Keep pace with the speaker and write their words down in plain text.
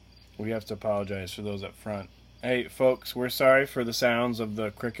we have to apologize for those up front. Hey, folks, we're sorry for the sounds of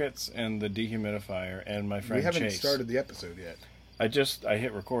the crickets and the dehumidifier and my friend Chase. We haven't started the episode yet. I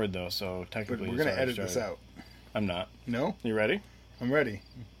hit record, though, so technically... But we're going to edit this out. I'm not. No? You ready? I'm ready.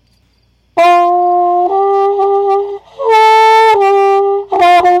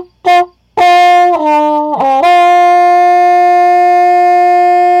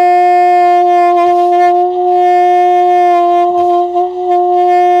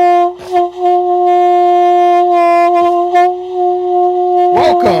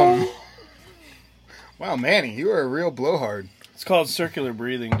 Welcome! Wow, Manny, you are a real blowhard. It's called circular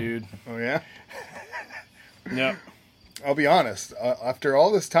breathing, dude. Oh, yeah? Yep. I'll be honest. After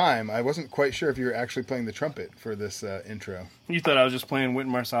all this time, I wasn't quite sure if you were actually playing the trumpet for this intro. You thought I was just playing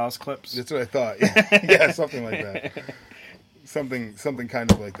Wynton Marsalis clips? That's what I thought. Yeah, something like that. Something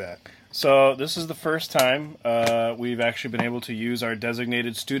kind of like that. So this is the first time we've actually been able to use our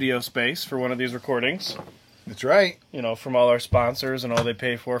designated studio space for one of these recordings. That's right. You know, from all our sponsors and all they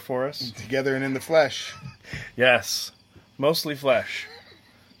pay for us. Together and in the flesh. Yes. Mostly flesh.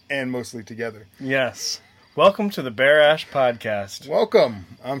 And mostly together. Yes. Welcome to the Bear Ash Podcast. Welcome.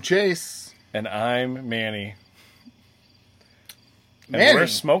 I'm Chase. And I'm Manny. And Manny. we're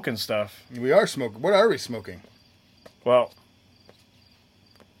smoking stuff. We are smoking. What are we smoking? Well,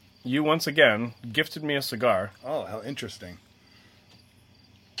 you once again gifted me a cigar. Oh, how interesting.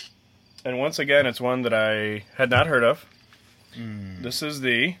 And once again, it's one that I had not heard of. This is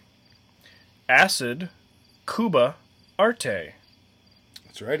the Acid Cuba Arte.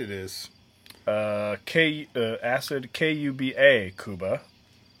 That's right, it is. Acid Cuba Cuba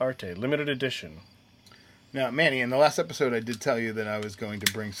Arte, limited edition. Now, Manny, in the last episode, I did tell you that I was going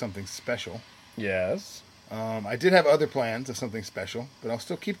to bring something special. Yes. I did have other plans of something special, but I'll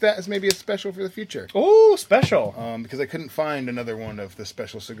still keep that as maybe a special for the future. Oh, special. Because I couldn't find another one of the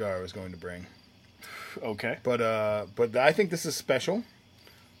special cigar I was going to bring. Okay. But I think this is special.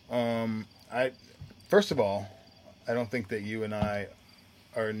 First of all, I don't think that you and I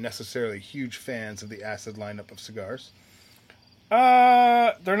are necessarily huge fans of the Acid lineup of cigars.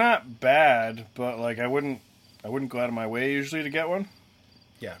 They're not bad, but like I wouldn't go out of my way usually to get one.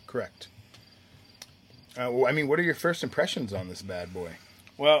 Yeah, correct. What are your first impressions on this bad boy?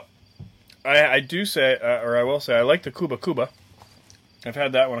 Well, I do say, or I will say, I like the Cuba Cuba. I've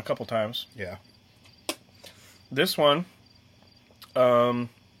had that one a couple times. Yeah. This one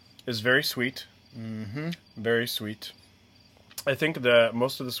is very sweet. Mm-hmm. Very sweet. I think that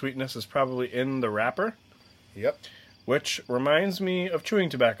most of the sweetness is probably in the wrapper. Yep. Which reminds me of chewing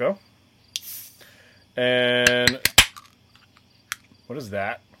tobacco. And what is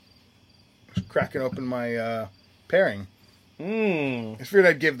that? Just cracking open my pairing. I figured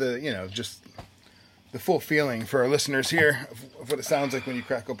I'd give just the full feeling for our listeners here of what it sounds like when you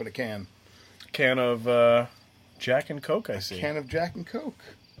crack open a can. Can of Jack and Coke, I see. Can of Jack and Coke.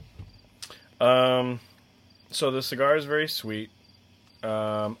 So the cigar is very sweet.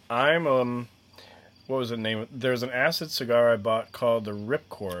 What was the name? There's an acid cigar I bought called the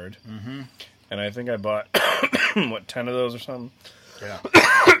Ripcord. Mm-hmm. And I think I bought, 10 of those or something? Yeah.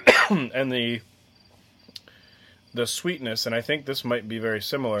 And the sweetness, and I think this might be very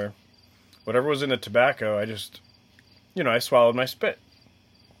similar. Whatever was in the tobacco, I just, I swallowed my spit.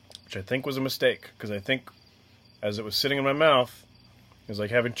 Which I think was a mistake, because I think as it was sitting in my mouth, it was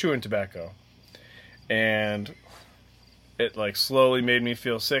like having chewing tobacco. And it slowly made me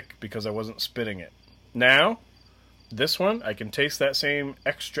feel sick because I wasn't spitting it. Now, this one, I can taste that same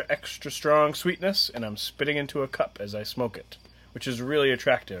extra strong sweetness, and I'm spitting into a cup as I smoke it. Which is really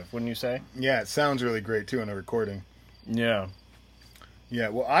attractive, wouldn't you say? Yeah, it sounds really great, too, on a recording. Yeah. Yeah,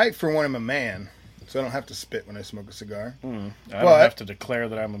 well, I, for one, am a man, so I don't have to spit when I smoke a cigar. I don't have to declare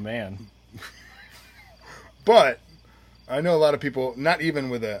that I'm a man. But I know a lot of people, not even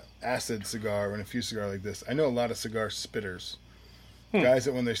with an acid cigar or an infused cigar like this, I know a lot of cigar spitters. Guys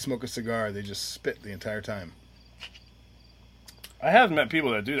that when they smoke a cigar, they just spit the entire time. I have met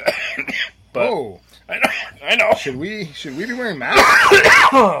people that do that. But oh. I know. Should we be wearing masks?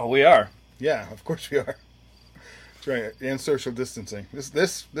 We are. Yeah, of course we are. That's right. And social distancing.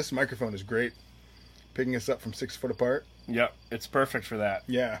 This microphone is great. Picking us up from 6 foot apart. Yep, it's perfect for that.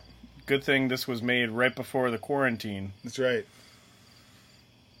 Yeah. Good thing this was made right before the quarantine. That's right.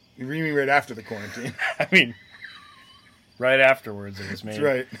 You mean right after the quarantine? I mean, right afterwards it was made.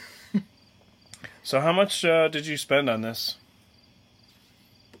 That's right. So how much did you spend on this?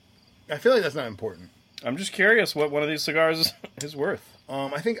 I feel like that's not important. I'm just curious what one of these cigars is worth.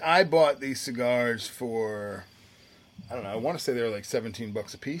 I think I bought these cigars for, I don't know, I want to say they were like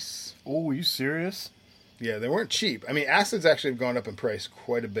 $17 a piece. Oh, are you serious? Yeah, they weren't cheap. I mean, acids actually have gone up in price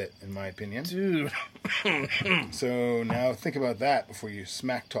quite a bit, in my opinion. Dude. So now think about that before you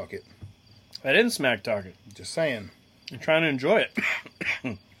smack talk it. I didn't smack talk it. Just saying. I'm trying to enjoy it.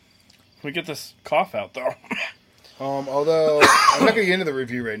 Let me get this cough out, though. Although, I'm not going to get into the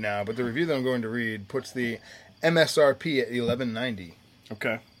review right now, but the review that I'm going to read puts the MSRP at $11.90.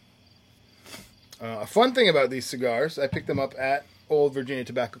 Okay. A fun thing about these cigars, I picked them up at Old Virginia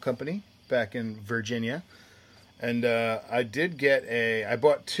Tobacco Company back in Virginia. And I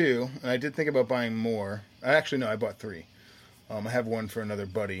bought 2, and I did think about buying more. Actually, no, I bought 3. I have one for another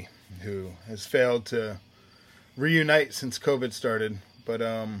buddy who has failed to reunite since COVID started. But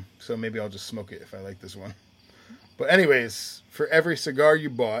so maybe I'll just smoke it if I like this one. But anyways, for every cigar you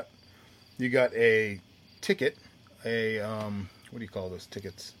bought, you got a ticket. What do you call those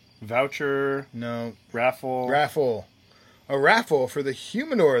tickets? Voucher. No. Raffle. A raffle for the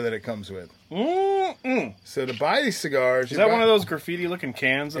humidor that it comes with. Mm-mm. So to buy these cigars... Is that one of those graffiti-looking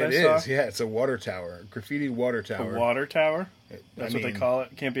cans that I saw? It is, yeah. It's a water tower. A graffiti water tower. A water tower? That's what they call it?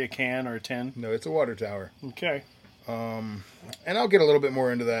 It can't be a can or a tin? No, it's a water tower. Okay. And I'll get a little bit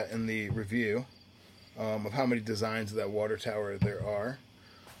more into that in the review of how many designs of that water tower there are.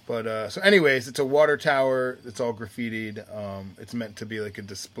 But so anyways, it's a water tower. It's all graffitied. It's meant to be like a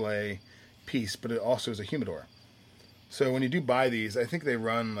display piece, but it also is a humidor. So when you do buy these, I think they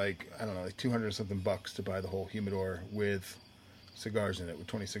run like 200 or something bucks to buy the whole humidor with cigars in it, with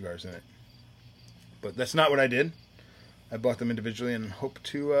 20 cigars in it. But that's not what I did. I bought them individually and hope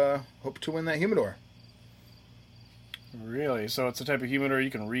to win that humidor. Really? So it's the type of humidor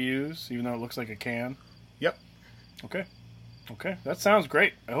you can reuse, even though it looks like a can? Yep. Okay. That sounds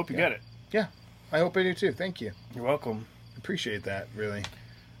great. I hope you get it. Yeah. I hope I do too. Thank you. You're welcome. Appreciate that, really.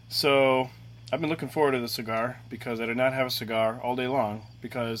 So, I've been looking forward to the cigar because I did not have a cigar all day long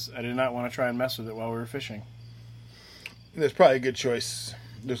because I did not want to try and mess with it while we were fishing. There's probably a good choice.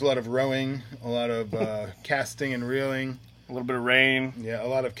 There's a lot of rowing, a lot of casting and reeling. A little bit of rain. Yeah, a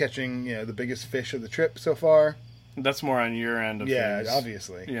lot of catching the biggest fish of the trip so far. That's more on your end of things. Yeah,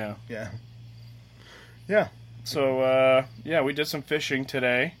 obviously. Yeah. So, we did some fishing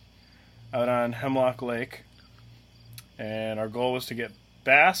today out on Hemlock Lake. And our goal was to get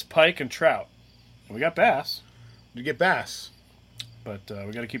bass, pike, and trout. And we got bass. You get bass. But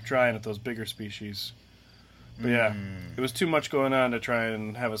we got to keep trying at those bigger species. But yeah, it was too much going on to try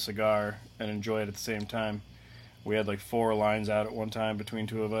and have a cigar and enjoy it at the same time. We had like 4 lines out at one time between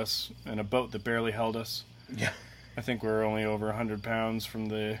 2 of us and a boat that barely held us. Yeah. I think we're only over 100 pounds from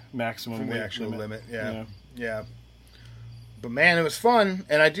the maximum from the weight actual limit. Yeah. But man, it was fun,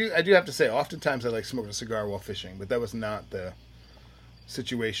 and I do have to say, oftentimes I like smoking a cigar while fishing, but that was not the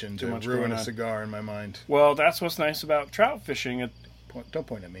situation to ruin a cigar in my mind. Well, that's what's nice about trout fishing. Don't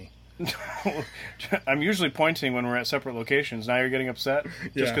point at me. I'm usually pointing when we're at separate locations. Now you're getting upset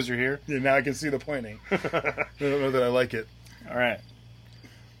just because you're here? Yeah, now I can see the pointing. I don't know that I like it. All right.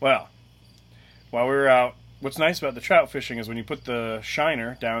 Well, while we were out, what's nice about the trout fishing is when you put the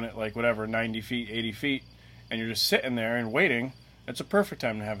shiner down at 90 feet, 80 feet, and you're just sitting there and waiting, it's a perfect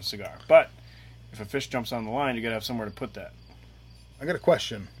time to have a cigar. But if a fish jumps on the line, you got to have somewhere to put that. I got a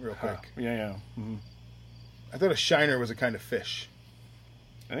question real quick. Yeah. Mm-hmm. I thought a shiner was a kind of fish.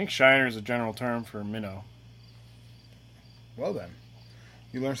 I think shiner is a general term for minnow. Well then,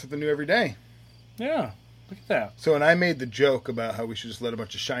 you learn something new every day. Yeah, look at that. So when I made the joke about how we should just let a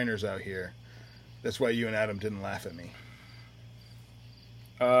bunch of shiners out here, that's why you and Adam didn't laugh at me.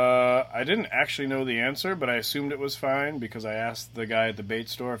 I didn't actually know the answer, but I assumed it was fine because I asked the guy at the bait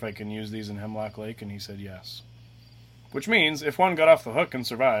store if I can use these in Hemlock Lake, and he said yes. Which means if one got off the hook and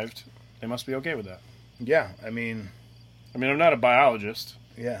survived, they must be okay with that. Yeah, I mean, I'm not a biologist.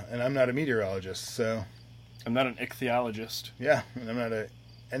 Yeah, and I'm not a meteorologist, so... I'm not an ichthyologist. Yeah, and I'm not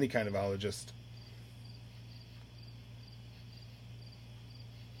any kind of ologist.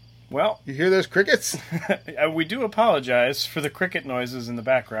 Well... You hear those crickets? We do apologize for the cricket noises in the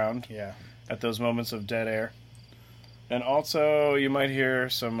background. Yeah. At those moments of dead air. And also, you might hear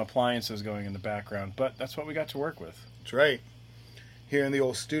some appliances going in the background, but that's what we got to work with. That's right. Here in the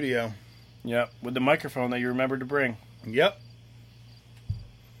old studio. Yep, with the microphone that you remembered to bring. Yep.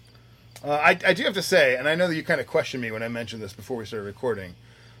 I do have to say, and I know that you kind of questioned me when I mentioned this before we started recording,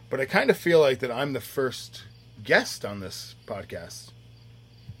 but I kind of feel like that I'm the first guest on this podcast.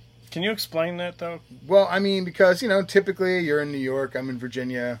 Can you explain that, though? Well, I mean, because, typically you're in New York, I'm in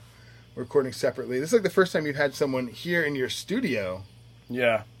Virginia, we're recording separately. This is like the first time you've had someone here in your studio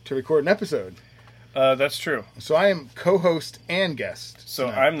to record an episode. That's true. So I am co-host and guest. So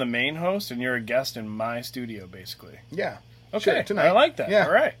tonight. I'm the main host, and you're a guest in my studio, basically. Yeah. Okay, sure, tonight. I like that. Yeah.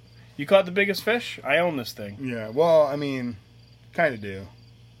 All right. You caught the biggest fish? I own this thing. Yeah, well, I mean, kind of do.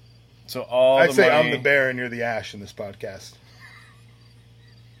 So all I'd the say money... I'm the bear and you're the ash in this podcast.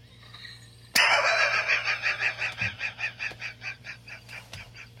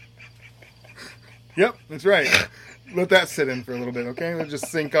 Yep, that's right. Let that sit in for a little bit, okay? It'll just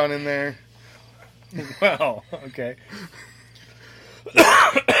sink on in there. Well, okay.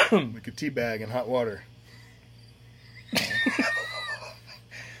 Like a tea bag in hot water.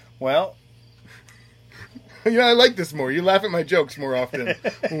 Well... You know, I like this more. You laugh at my jokes more often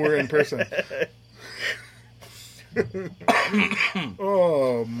when we're in person.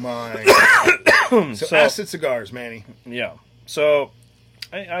 Oh, my. So acid cigars, Manny. Yeah. So,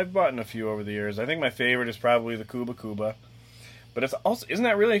 I've bought a few over the years. I think my favorite is probably the Cuba Cuba. But it's also... Isn't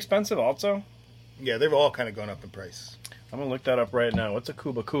that really expensive also? Yeah, they've all kind of gone up in price. I'm going to look that up right now. What's a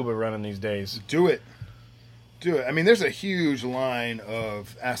Cuba Cuba running these days? Do it. Do it. I mean, there's a huge line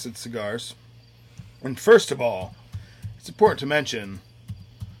of acid cigars. And first of all, it's important to mention,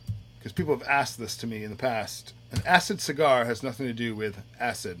 because people have asked this to me in the past, an acid cigar has nothing to do with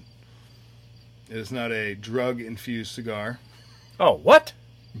acid. It is not a drug-infused cigar. Oh, what?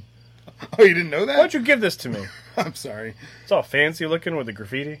 Oh, you didn't know that? Why'd you give this to me? I'm sorry. It's all fancy looking with the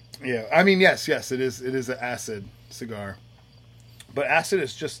graffiti. Yeah, I mean, yes, it is an acid cigar. But acid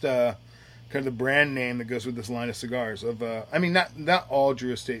is just kind of the brand name that goes with this line of cigars. I mean, not all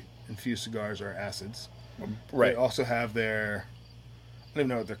Drew Estate infused cigars are acids. Right. They also have their, I don't even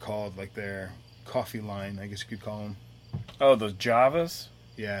know what they're called, like their coffee line, I guess you could call them. Oh, those Javas?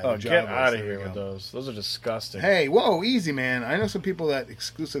 Yeah. Oh, the get Javas, out of there here we with go. those. Those are disgusting. Hey, whoa, easy, man. I know some people that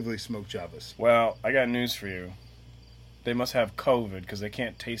exclusively smoke Javas. Well, I got news for you. They must have COVID because they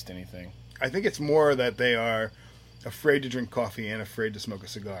can't taste anything. I think it's more that they are afraid to drink coffee and afraid to smoke a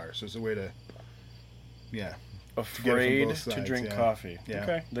cigar. So it's a way to, yeah. Afraid both to sides, drink yeah. coffee. Yeah.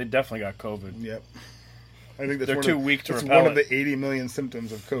 Okay. They definitely got COVID. Yep. I think that's They're too weak to that's repel one of it. the 80 million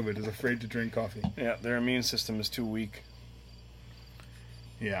symptoms of COVID is afraid to drink coffee. Yeah, their immune system is too weak.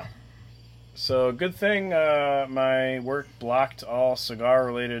 Yeah. So, good thing my work blocked all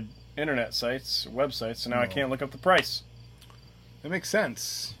cigar-related internet sites, websites, so now I can't look up the price. That makes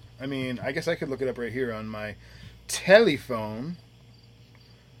sense. I mean, I guess I could look it up right here on my telephone.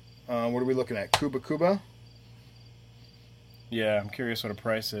 What are we looking at? Cuba Cuba? Yeah, I'm curious what a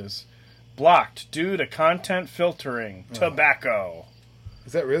price is. Blocked due to content filtering. Tobacco.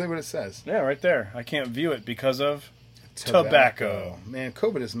 Is that really what it says? Yeah, right there. I can't view it because of tobacco. Man,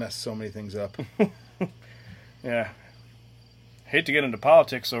 COVID has messed so many things up. Yeah. Hate to get into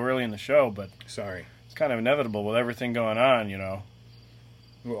politics so early in the show, but Sorry. it's kind of inevitable with everything going on, you know.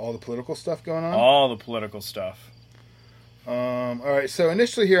 With all the political stuff going on? All the political stuff. All right, so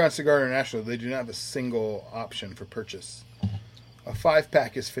initially here on Cigar International, they do not have a single option for purchase. A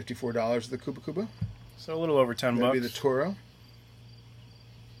 5-pack is $54, the Cuba Cuba. So a little over 10 That'd bucks. be the Toro.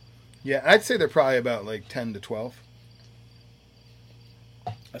 Yeah, I'd say they're probably about like 10 to 12.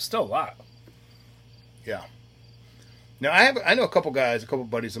 That's still a lot. Yeah. Now I know a couple guys, a couple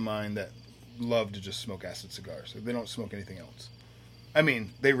buddies of mine that love to just smoke acid cigars. They don't smoke anything else. I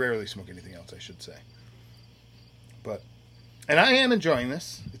mean, they rarely smoke anything else, I should say. And I am enjoying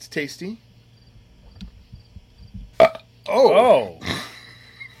this. It's tasty. Oh!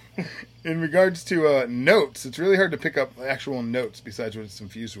 In regards to notes, it's really hard to pick up actual notes besides what it's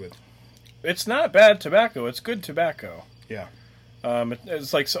infused with. It's not bad tobacco. It's good tobacco. Yeah.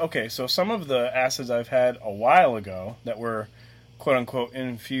 It's like, okay, so some of the acids I've had a while ago that were quote-unquote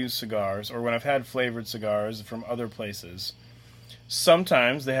infused cigars, or when I've had flavored cigars from other places,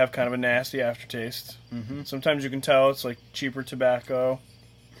 sometimes they have kind of a nasty aftertaste. Mm-hmm. Sometimes you can tell it's like cheaper tobacco.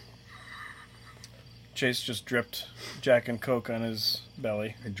 Chase just dripped Jack and Coke on his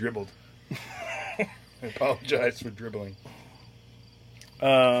belly. I dribbled. I apologize for dribbling.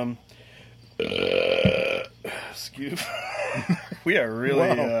 Excuse. We are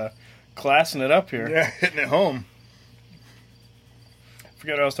really classing it up here. Yeah, hitting it home.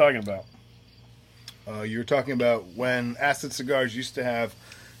 Forget what I was talking about. You were talking about when acid cigars used to have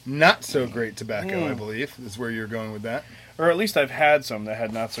not so great tobacco, I believe, is where you're going with that. Or at least I've had some that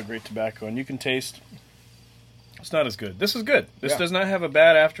had not so great tobacco, and you can taste it's not as good. This is good. This does not have a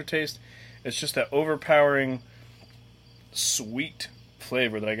bad aftertaste. It's just that overpowering sweet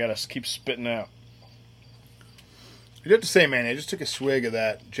flavor that I gotta keep spitting out. You'd have to say, man, I just took a swig of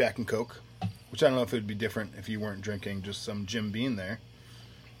that Jack and Coke, which I don't know if it would be different if you weren't drinking just some Jim Beam there.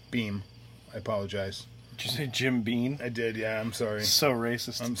 Beam. I apologize. Did you say Jim Beam? I did, yeah, I'm sorry. So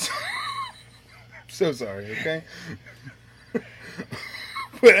racist. I'm so sorry, okay?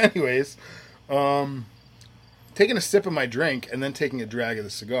 But anyways, taking a sip of my drink and then taking a drag of the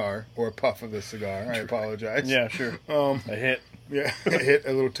cigar or a puff of the cigar. I apologize. Yeah, sure. A hit. Yeah, hit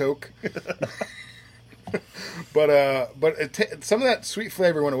a little toke. But some of that sweet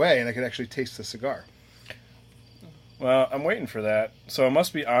flavor went away, and I could actually taste the cigar. Well, I'm waiting for that. So it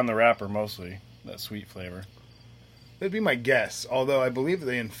must be on the wrapper mostly, that sweet flavor. That'd be my guess. Although I believe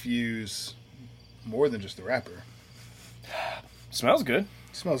they infuse more than just the wrapper. Smells good.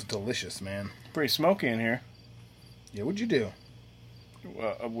 It smells delicious, man. Pretty smoky in here. Yeah, what'd you do?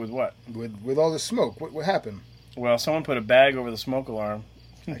 With what? With all the smoke, what happened? Well, someone put a bag over the smoke alarm.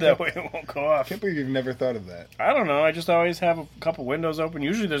 That way it won't go I off. can't believe you've never thought of that. I don't know. I just always have a couple windows open.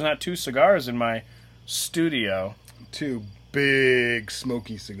 Usually there's not 2 cigars in my studio. 2 big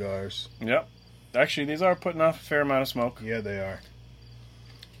smoky cigars. Yep. Actually, these are putting off a fair amount of smoke. Yeah, they are.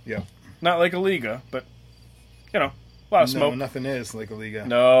 Yep. Not like a Liga, but, a lot of smoke. No, nothing is like a Liga.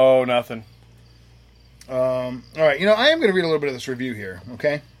 No, nothing. All right, I am going to read a little bit of this review here,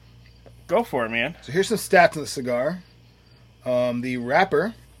 okay? Go for it, man. So here's some stats on the cigar. The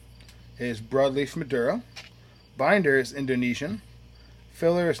wrapper is broadleaf Maduro. Binder is Indonesian.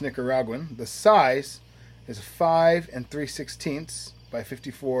 Filler is Nicaraguan. The size is 5 3/16 by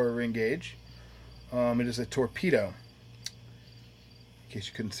 54 ring gauge. It is a torpedo. In case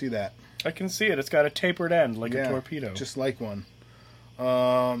you couldn't see that. I can see it. It's got a tapered end like a torpedo. Just like one.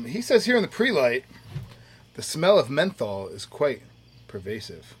 He says here in the pre-light, the smell of menthol is quite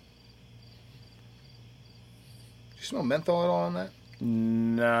pervasive. Do you smell menthol at all on that?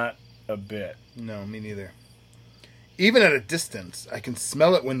 Not a bit. No, me neither. Even at a distance, I can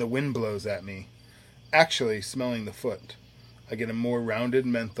smell it when the wind blows at me. Actually, smelling the foot, I get a more rounded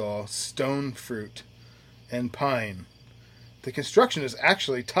menthol, stone fruit, and pine. The construction is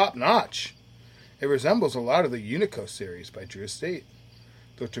actually top-notch. It resembles a lot of the Unico series by Drew Estate.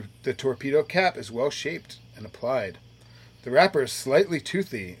 The torpedo cap is well-shaped and applied. The wrapper is slightly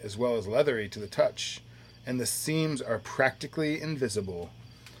toothy as well as leathery to the touch, and the seams are practically invisible.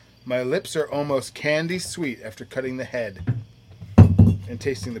 My lips are almost candy sweet after cutting the head and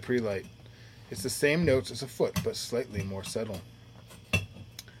tasting the pre-light. It's the same notes as a foot, but slightly more subtle.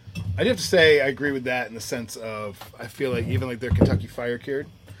 I do have to say I agree with that in the sense of I feel like even like their Kentucky Fire Cured.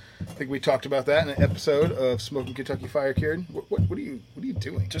 I think we talked about that in an episode of Smoking Kentucky Fire Cured. What are you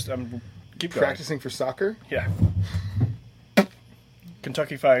doing? Just keep practicing for soccer. Yeah.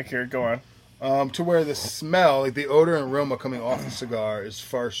 Kentucky Fire Cured. Go on. To where the smell, like the odor and aroma coming off the cigar, is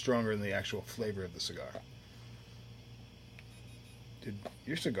far stronger than the actual flavor of the cigar. Did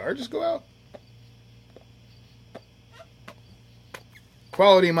your cigar just go out?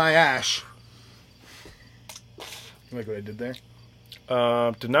 Quality my ash. You like what I did there?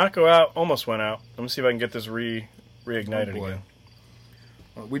 Did not go out. Almost went out. Let me see if I can get this reignited again.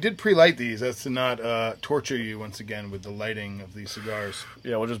 Well, we did pre-light these. That's to not torture you once again with the lighting of these cigars.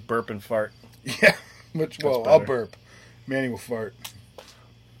 Yeah, we'll just burp and fart. Yeah, I'll burp. Manny will fart.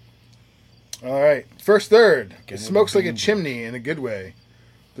 All right, first third. It smokes like a chimney in a good way.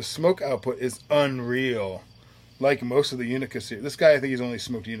 The smoke output is unreal, like most of the Unico series. This guy, I think he's only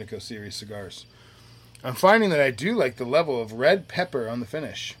smoked Unico series cigars. I'm finding that I do like the level of red pepper on the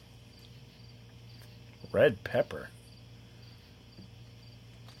finish. Red pepper?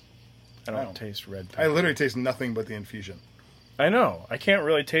 I don't taste red pepper. I literally taste nothing but the infusion. I know. I can't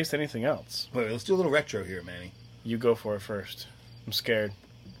really taste anything else. Wait, let's do a little retro here, Manny. You go for it first. I'm scared.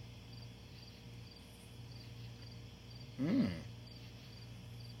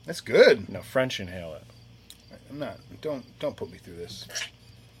 That's good. No, French inhale it. I'm not. Don't put me through this.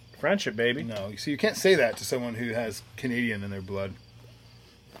 French it, baby. No, you see, you can't say that to someone who has Canadian in their blood.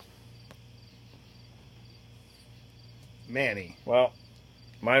 Manny. Well,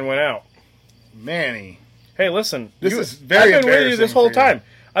 mine went out. Manny. Hey, listen. This is very I've been with you embarrassing this whole for you. time.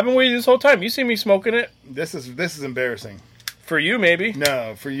 I've been with you this whole time. You see me smoking it. This is embarrassing. For you, maybe.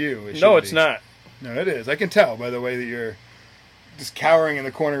 No, for you. No, it's not. No, it is. I can tell by the way that you're just cowering in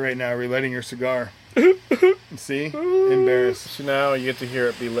the corner right now, relighting your cigar. See? Embarrassed. So now you get to hear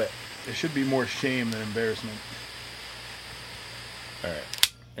it be lit. There should be more shame than embarrassment. All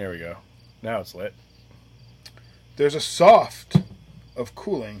right. There we go. Now it's lit. There's a soft of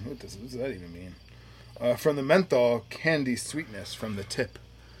cooling. What does that even mean? From the menthol, candy sweetness from the tip.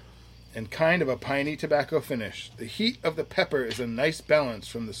 And kind of a piney tobacco finish. The heat of the pepper is a nice balance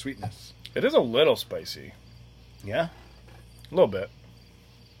from the sweetness. It is a little spicy. Yeah? A little bit.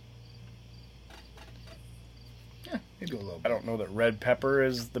 Yeah, maybe a little bit. I don't know that red pepper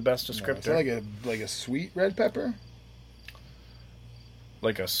is the best descriptor. Is that like a sweet red pepper?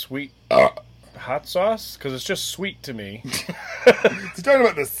 Like a sweet hot sauce? Because it's just sweet to me. Is he talking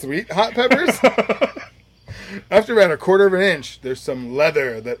about the sweet hot peppers? After about a quarter of an inch, there's some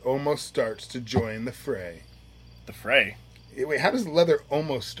leather that almost starts to join the fray. The fray. Wait, how does leather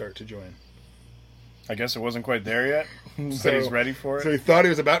almost start to join? I guess it wasn't quite there yet, but So- he's ready for it. So he thought he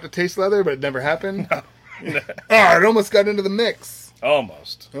was about to taste leather, but it never happened? It almost got into the mix.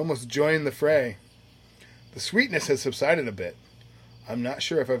 Almost. It almost joined the fray. The sweetness has subsided a bit. I'm not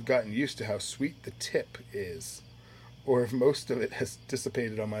sure if I've gotten used to how sweet the tip is, or if most of it has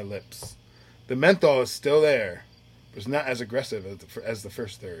dissipated on my lips. The menthol is still there, but it's not as aggressive as the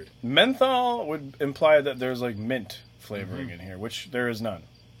first third. Menthol would imply that there's like mint flavoring in here, which there is none.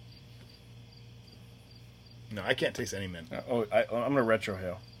 No, I can't taste any mint. I'm going to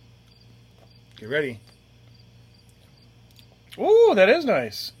retrohale. Get ready. Ooh, that is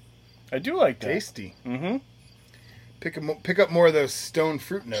nice. I do like that. Tasty. Mm-hmm. Pick up more of those stone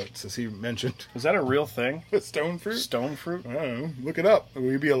fruit notes, as he mentioned. Is that a real thing? Stone fruit? Stone fruit? I don't know. Look it up.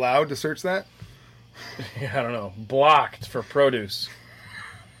 Will you be allowed to search that? Yeah, I don't know. Blocked for produce.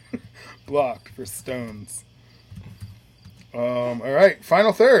 Blocked for stones. All right,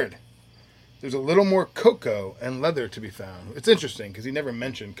 final third. There's a little more cocoa and leather to be found. It's interesting because he never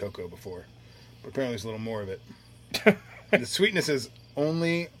mentioned cocoa before, but apparently there's a little more of it. The sweetness is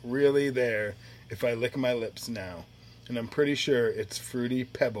only really there if I lick my lips now, and I'm pretty sure it's fruity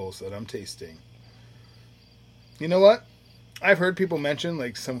pebbles that I'm tasting. You know what? I've heard people mention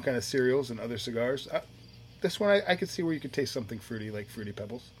like some kind of cereals and other cigars. This one I could see where you could taste something fruity like Fruity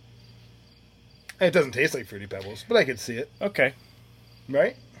Pebbles. And it doesn't taste like Fruity Pebbles, but I could see it. Okay.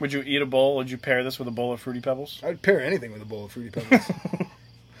 Right? Would you eat a bowl? Would you pair this with a bowl of Fruity Pebbles? I would pair anything with a bowl of Fruity Pebbles.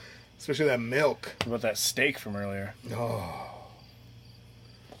 Especially that milk. What about that steak from earlier? Oh.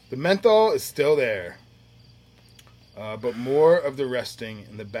 The menthol is still there. But more of the resting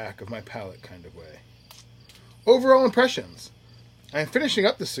in the back of my palate kind of way. Overall impressions. I am finishing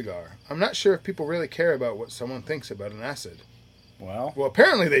up the cigar. I'm not sure if people really care about what someone thinks about an acid. Well, Well,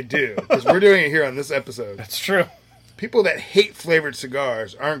 apparently they do, because we're doing it here on this episode. that's true. People that hate flavored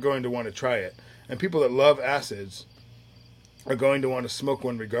cigars aren't going to want to try it. And people that love acids are going to want to smoke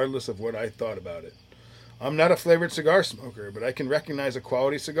one regardless of what I thought about it. I'm not a flavored cigar smoker, but I can recognize a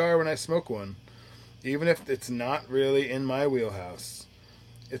quality cigar when I smoke one, even if it's not really in my wheelhouse.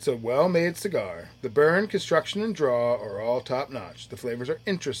 It's a well-made cigar. The burn, construction, and draw are all top-notch. The flavors are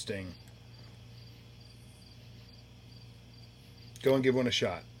interesting. Go and give one a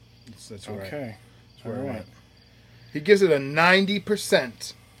shot. That's where Okay. that's where I All went. right. He gives it a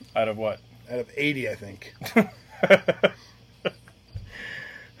 90% Out of what? out of 80, I think.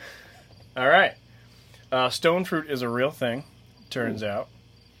 All right. Stone fruit is a real thing, turns out.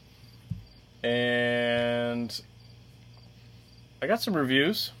 And I got some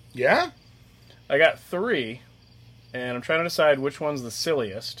reviews. Yeah? I got 3, and I'm trying to decide which one's the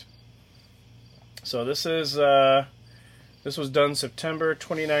silliest. So this was done September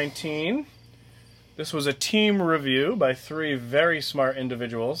 2019. This was a team review by 3 very smart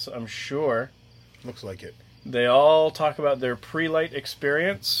individuals, I'm sure. Looks like it. They all talk about their pre-light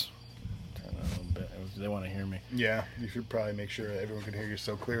experience. Turn that a little bit. They want to hear me. Yeah, you should probably make sure that everyone can hear you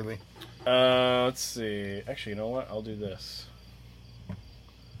so clearly. Let's see. Actually, you know what? I'll do this.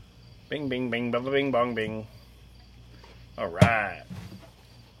 Bing, bing, bing, bada, bing, bong, bing. All right.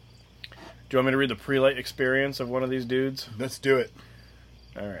 Do you want me to read the pre-light experience of one of these dudes? Let's do it.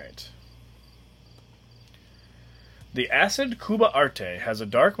 All right. The Acid Cuba Arte has a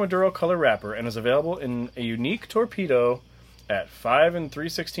dark Maduro color wrapper and is available in a unique torpedo at 5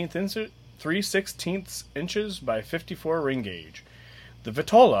 3/16 inches by 54 ring gauge. The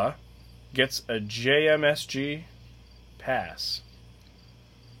Vitola gets a JMSG pass.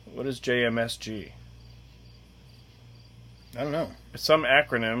 What is JMSG? I don't know. It's some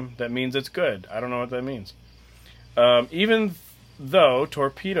acronym that means it's good. I don't know what that means. Even though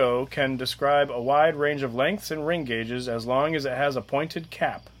torpedo can describe a wide range of lengths and ring gauges as long as it has a pointed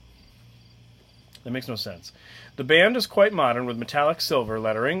cap. That makes no sense. The band is quite modern with metallic silver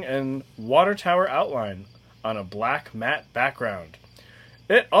lettering and water tower outline on a black matte background.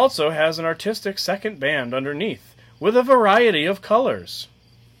 It also has an artistic second band underneath with a variety of colors.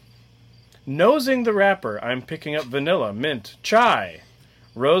 Nosing the wrapper, I'm picking up vanilla, mint, chai,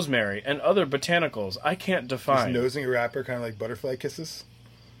 rosemary, and other botanicals I can't Is define. nosing a wrapper kind of like butterfly kisses?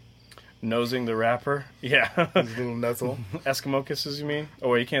 Nosing the wrapper? Yeah. His little nuzzle? Eskimo kisses, you mean? Oh,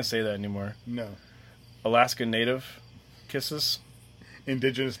 wait, you can't say that anymore. No. Alaska Native kisses?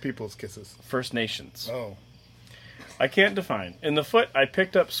 Indigenous people's kisses. First Nations. Oh. I can't define. In the foot, I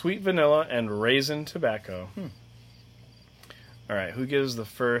picked up sweet vanilla and raisin tobacco. All right, who gives the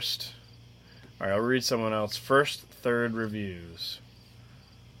first? All right, I'll read someone else. First, third reviews.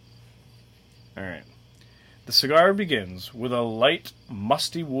 All right. The cigar begins with a light,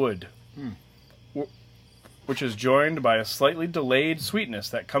 musty wood, which is joined by a slightly delayed sweetness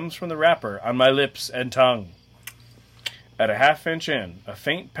that comes from the wrapper on my lips and tongue. At a half-inch in, a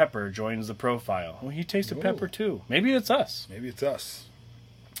faint pepper joins the profile. Well, he tasted pepper too. Maybe it's us. Maybe it's us.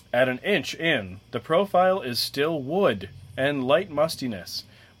 At an inch in, the profile is still wood and light mustiness,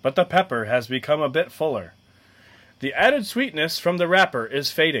 but the pepper has become a bit fuller. The added sweetness from the wrapper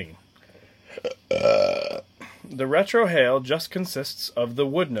is fading. The retrohale just consists of the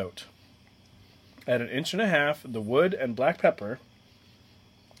wood note. At an inch and a half, the wood and black pepper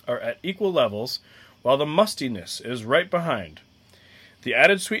are at equal levels, while the mustiness is right behind. The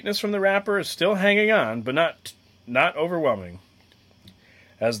added sweetness from the wrapper is still hanging on, but not overwhelming.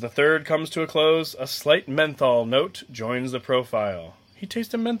 As the third comes to a close, a slight menthol note joins the profile. He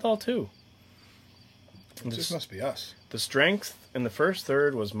tasted menthol too. This must be us. The strength in the first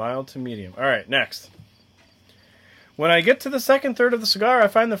third was mild to medium. All right, next. When I get to the second third of the cigar, I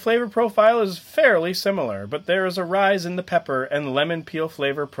find the flavor profile is fairly similar, but there is a rise in the pepper and lemon peel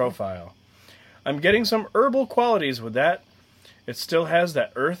flavor profile. I'm getting some herbal qualities with that. It still has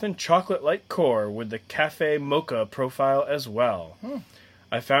that earth and chocolate-like core with the cafe mocha profile as well.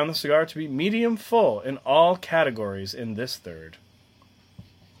 I found the cigar to be medium full in all categories in this third.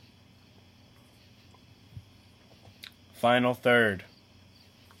 Final third.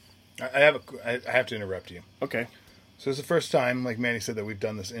 I have to interrupt you. Okay. So it's the first time, like Manny said, that we've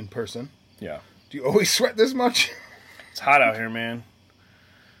done this in person. Yeah. Do you always sweat this much? It's hot out here, man.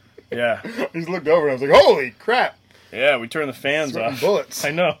 Yeah. I just looked over and I was like, holy crap. Yeah, we turned the fans Sweating off. bullets. I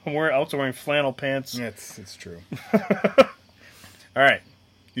know. I'm also wearing flannel pants. Yeah, it's true. All right.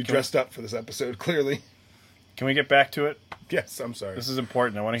 You dressed up for this episode, clearly. Can we get back to it? Yes, I'm sorry. This is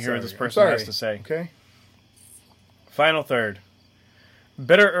important. I want to hear what this I'm person sorry. has to say. Okay. Final third.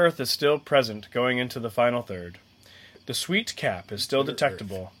 Bitter earth is still present going into the final third. The sweet cap is still Bitter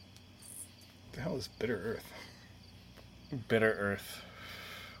detectable. What the hell is bitter earth? Bitter earth.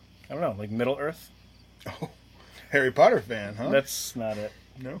 I don't know, like Middle Earth? Oh, Harry Potter fan, huh? That's not it.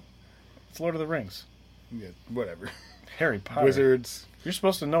 No? It's Lord of the Rings. Yeah, whatever. Harry Potter. Wizards. You're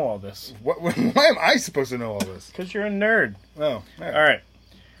supposed to know all this. Why am I supposed to know all this? Because you're a nerd. Oh, All right.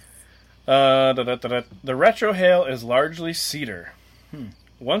 The retrohale is largely cedar.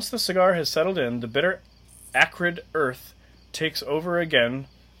 Once the cigar has settled in, the bitter, acrid earth takes over again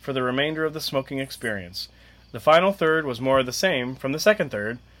for the remainder of the smoking experience. The final third was more of the same from the second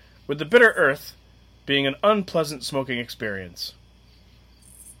third, with the bitter earth being an unpleasant smoking experience.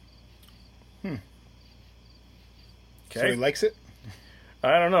 So Okay. he likes it?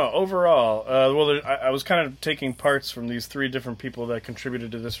 I don't know. Overall, I was kind of taking parts from these three different people that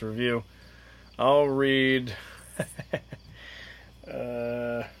contributed to this review. I'll read.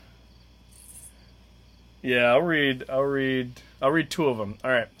 Yeah, I'll read two of them.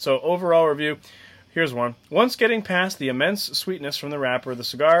 All right. So overall review. Here's one. Once getting past the immense sweetness from the wrapper, the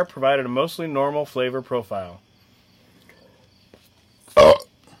cigar provided a mostly normal flavor profile.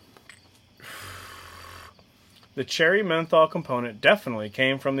 The cherry menthol component definitely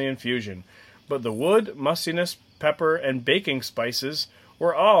came from the infusion, but the wood, mustiness, pepper, and baking spices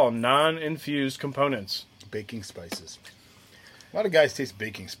were all non-infused components. Baking spices. A lot of guys taste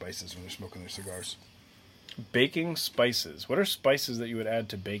baking spices when they're smoking their cigars. Baking spices. What are spices that you would add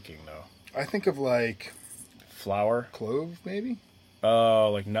to baking, though? I think of like Flour? clove, maybe?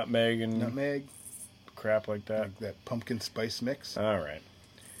 Oh, like nutmeg and Nutmeg. crap like that. Like that pumpkin spice mix. All right.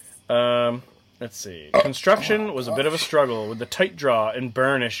 Let's see. Construction was a bit of a struggle with the tight draw and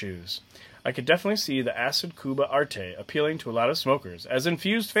burn issues. I could definitely see the Acid Cuba Arte appealing to a lot of smokers, as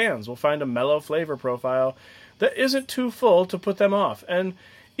infused fans will find a mellow flavor profile that isn't too full to put them off, and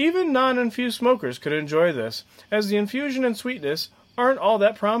even non-infused smokers could enjoy this, as the infusion and sweetness aren't all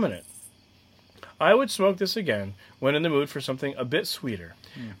that prominent. I would smoke this again when in the mood for something a bit sweeter,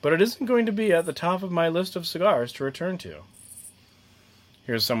 but it isn't going to be at the top of my list of cigars to return to.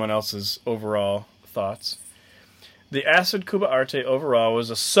 Here's someone else's overall thoughts. The Acid Cuba Arte overall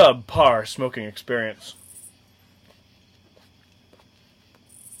was a subpar smoking experience.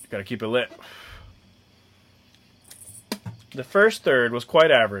 Gotta keep it lit. The first third was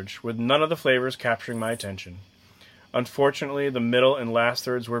quite average, with none of the flavors capturing my attention. Unfortunately, the middle and last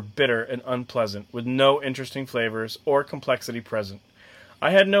thirds were bitter and unpleasant, with no interesting flavors or complexity present.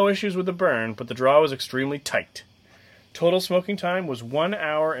 I had no issues with the burn, but the draw was extremely tight. Total smoking time was 1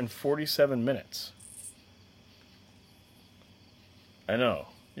 hour and 47 minutes. I know.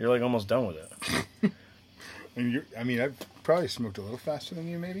 You're like almost done with it. I've probably smoked a little faster than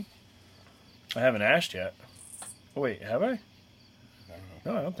you, maybe. I haven't ashed yet. Oh, wait, have I? I don't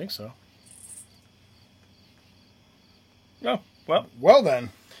know. No, I don't think so. Oh, well, Well then.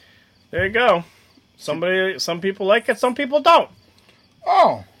 there you go. Some people like it, some people don't.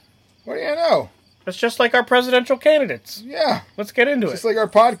 Oh, what do you know? It's just like our presidential candidates. Yeah, Let's get into just like our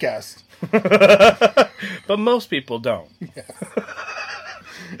podcast. But most people don't.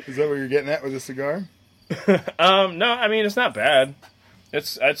 Is that what you're getting at with a cigar? No, I mean it's not bad.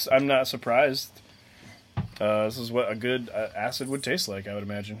 It's I'm not surprised. This is what a good acid would taste like, I would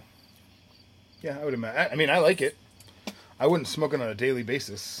imagine. Yeah, I would imagine. I mean, I like it. I wouldn't smoke it on a daily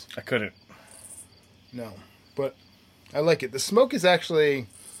basis. I couldn't. No, but I like it. The smoke is actually,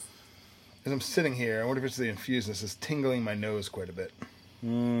 as I'm sitting here, I wonder if it's the infusedness, is tingling my nose quite a bit.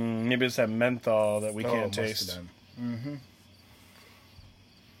 Maybe it's that menthol that we can't taste. Mm-hmm.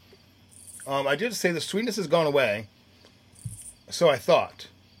 I did say the sweetness has gone away, so I thought.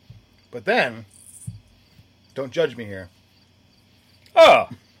 But then, don't judge me here. Oh,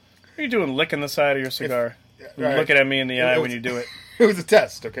 what are you doing licking the side of your cigar? Right. Looking at me in the eye when you do it. It was a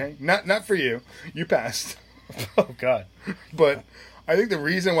test, okay? Not for you. You passed. Oh, God. But I think the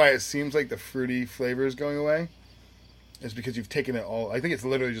reason why it seems like the fruity flavor is going away is because you've taken it all. I think it's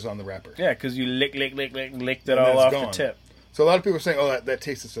literally just on the wrapper. Yeah, because you licked it And all then it's off gone. the tip. So a lot of people are saying, oh, that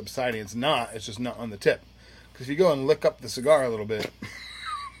taste is subsiding. It's not. It's just not on the tip. Because if you go and lick up the cigar a little bit,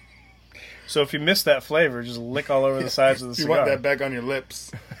 So if you miss that flavor, just lick all over the sides of the if you cigar. want that back on your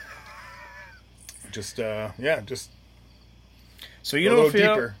lips, just So you a don't little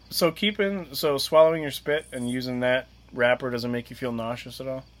feel deeper. so swallowing your spit and using that wrapper doesn't make you feel nauseous at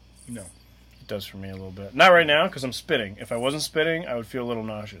all? No. It does for me a little bit. Not right now because I'm spitting. If I wasn't spitting, I would feel a little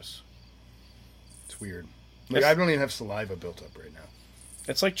nauseous. It's weird. Like, I don't even have saliva built up right now.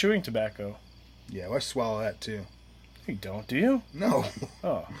 It's like chewing tobacco. Yeah, well, I swallow that too. You don't, do you? No.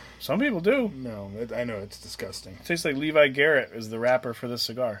 Oh, some people do. No, I know, it's disgusting. It tastes like Levi Garrett is the wrapper for this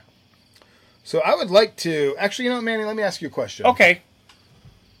cigar. So I would like to... Actually, you know what, Manny, let me ask you a question. Okay.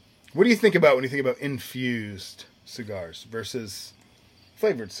 What do you think about when you think about infused cigars versus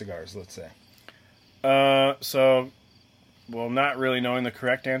flavored cigars, let's say? Not really knowing the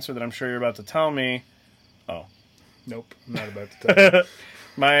correct answer that I'm sure you're about to tell me. Oh. Nope, I'm not about to tell you.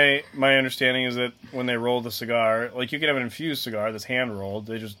 My understanding is that when they roll the cigar, like you can have an infused cigar that's hand rolled,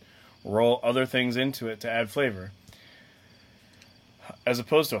 they just roll other things into it to add flavor. As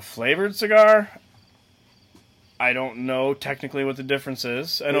opposed to a flavored cigar, I don't know technically what the difference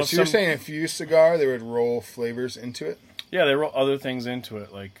is. I know So you're saying infused cigar, they would roll flavors into it? Yeah, they roll other things into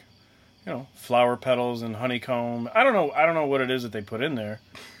it, like flower petals and honeycomb. I don't know what it is that they put in there,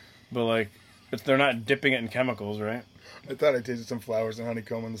 but like they're not dipping it in chemicals, right? I thought I tasted some flowers and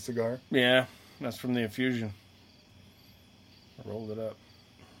honeycomb in the cigar. Yeah, that's from the infusion. I rolled it up.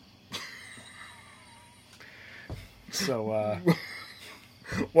 So,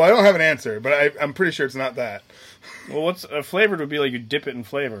 Well, I don't have an answer, but I'm pretty sure it's not that. well, what's flavored would be like you dip it in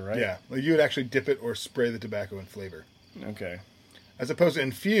flavor, right? Yeah, like you would actually dip it or spray the tobacco in flavor. Okay. As opposed to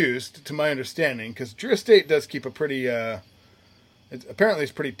infused, to my understanding, because Drew Estate does keep a pretty... apparently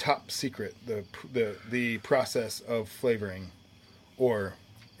it's pretty top secret, the process of flavoring or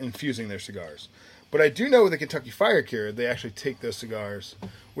infusing their cigars. But I do know with the Kentucky Fire Cure, they actually take those cigars,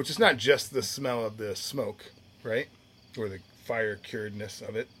 which is not just the smell of the smoke, right? Or the fire curedness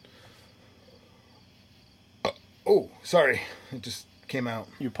of it. Oh, sorry. It just came out.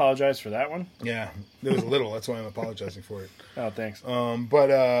 You apologize for that one? Yeah, there was a little. That's why I'm apologizing for it. Oh, thanks.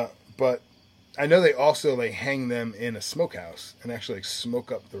 But I know they also hang them in a smokehouse and actually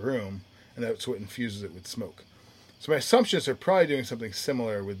smoke up the room, and that's what infuses it with smoke. So my assumption is they're probably doing something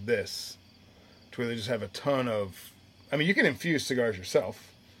similar with this, to where they just have a ton of... I mean, you can infuse cigars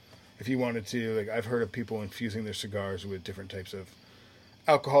yourself if you wanted to. Like, I've heard of people infusing their cigars with different types of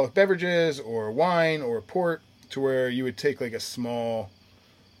alcoholic beverages or wine or port, to where you would take like a small...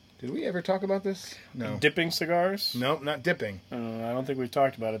 Did we ever talk about this? No. Dipping cigars? No, not dipping. I don't think we've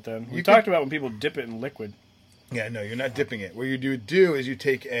talked about it then. We You talked could- about when people dip it in liquid. Yeah, no, you're not dipping it. What you do is you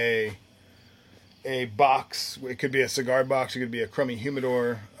take a box. It could be a cigar box. It could be a crummy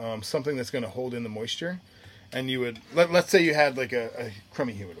humidor, something that's going to hold in the moisture. And you would let's say you had like a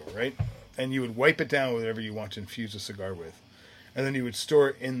crummy humidor, right? And you would wipe it down with whatever you want to infuse a cigar with, and then you would store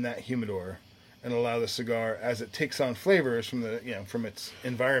it in that humidor and allow the cigar, as it takes on flavors from from its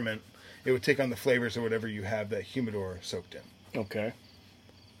environment, it would take on the flavors of whatever you have that humidor soaked in. Okay.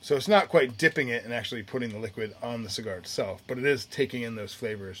 So it's not quite dipping it and actually putting the liquid on the cigar itself, but it is taking in those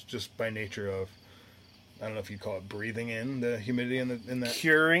flavors just by nature of, I don't know if you'd call it breathing in the humidity in that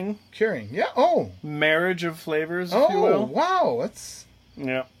Curing. Yeah. Oh. Marriage of flavors, if you Oh. will. Wow. That's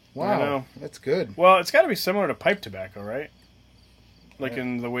Yeah. I wow. know. That's good. Well, it's got to be similar to pipe tobacco, right? Like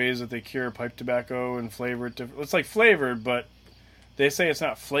in the ways that they cure pipe tobacco and flavor it different. It's like flavored, but they say it's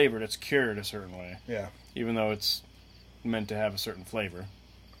not flavored, it's cured a certain way. Yeah. Even though it's meant to have a certain flavor.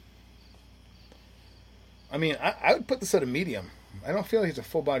 I mean, I would put this at a medium. I don't feel like it's a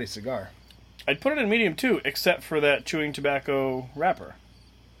full body cigar. I'd put it in medium too, except for that chewing tobacco wrapper.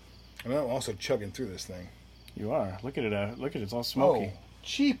 I mean, I'm also chugging through this thing. You are. Look at it. Look at it. It's all smoky. Oh,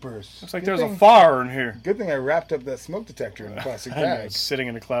 cheapers. Looks like there's a fire in here. Good thing I wrapped up that smoke detector in a plastic I know, bag. it's sitting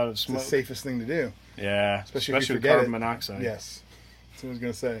in a cloud of It's smoke. the safest thing to do. Yeah, Especially if you with forget carbon it. monoxide. Yes. That's what I was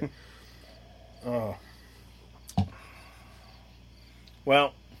going to say. Oh.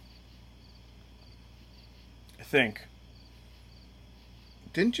 Well, I think.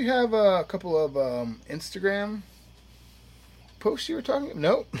 Didn't you have a couple of Instagram posts you were talking about?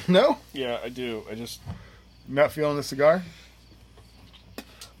 No? No? Yeah, I do. I just Not feeling the cigar?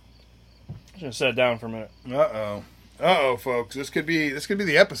 should set it down for a minute. Uh-oh. Uh-oh, folks. This could be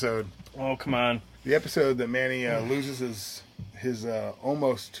the episode. Oh, come on. The episode that Manny loses his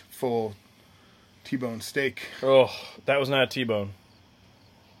almost full T-bone steak. Oh, that was not a T-bone.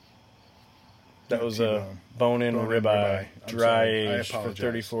 That Not was T-bone. a bone-in Bone-in ribeye, ribeye. I'm dry sorry. I aged for apologize.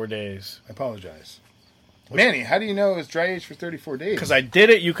 34 days. I apologize. Manny, how do you know it was dry aged for 34 days? Because I did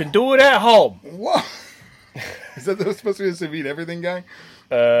it. You can do it at home. What? Is that supposed to be a Savit everything guy?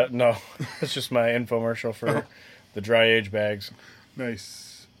 No, it's just my infomercial for the dry age bags.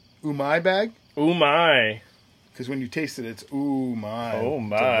 Nice. Umai bag? Ooh my. Because when you taste it, it's ooh my. Oh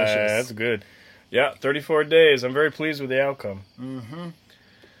my. Delicious. That's good. Yeah, 34 days. I'm very pleased with the outcome. Mm-hmm.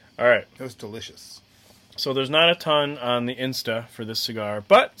 All right. That was delicious. So there's not a ton on the Insta for this cigar,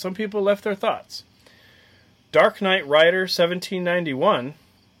 but some people left their thoughts. Dark Knight Rider 1791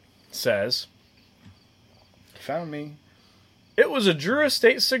 says, Found me. "It was a Drew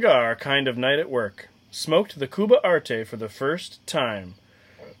Estate cigar kind of night at work. Smoked the Cuba Arte for the first time.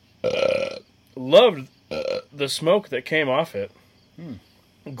 Loved the smoke that came off it.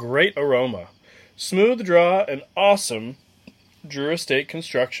 Great aroma. Smooth draw and awesome Drew Estate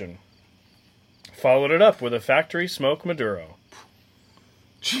construction. Followed it up with a factory smoke Maduro."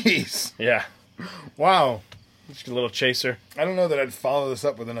 Jeez. Yeah, Wow. just a little chaser. I don't know that I'd follow this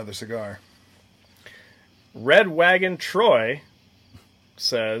up with another cigar. Red Wagon Troy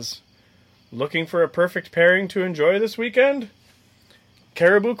says, "Looking for a perfect pairing to enjoy this weekend?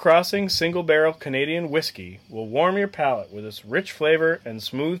 Caribou Crossing Single Barrel Canadian Whiskey will warm your palate with its rich flavor and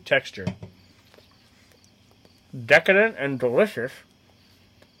smooth texture. Decadent and delicious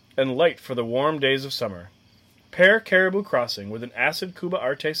and light for the warm days of summer. Pair Caribou Crossing with an Acid Cuba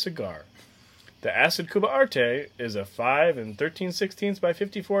Arte cigar. The Acid Cuba Arte is a 5 13/16 by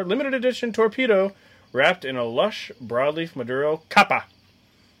 54 limited edition torpedo wrapped in a lush broadleaf Maduro capa.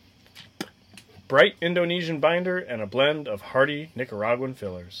 Bright Indonesian binder and a blend of hearty Nicaraguan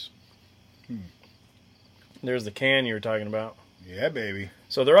fillers." There's the can you were talking about. Yeah, baby.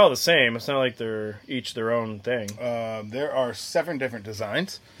 So they're all the same. It's not like they're each their own thing. There are 7 different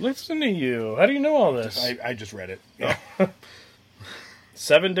designs. Listen to you. How do you know all this? I just read it. Yeah.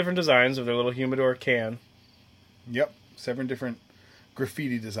 7 different designs of their little humidor can. Yep. 7 different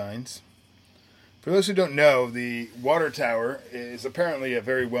graffiti designs. For those who don't know, the water tower is apparently a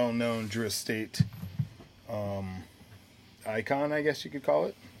very well-known Drew Estate icon, I guess you could call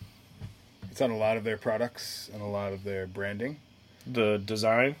it. It's on a lot of their products and a lot of their branding. The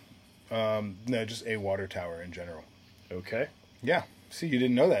design? No, just a water tower in general. Okay. Yeah. See, you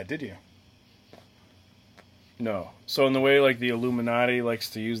didn't know that, did you? No. So in the way like the Illuminati likes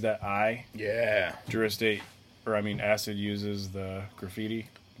to use that eye, Yeah. Drew Estate, or I mean Acid uses the graffiti,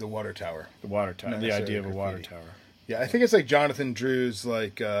 The water tower. the water tower, Not the necessarily idea of a water graffiti. tower. Yeah, I think it's like Jonathan Drew's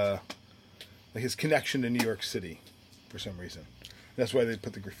like his connection to New York City for some reason. That's why they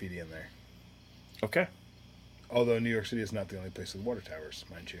put the graffiti in there. Okay. Although New York City is not the only place with water towers,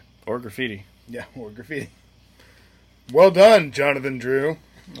 mind you. Or graffiti. Yeah, or graffiti. Well done, Jonathan Drew.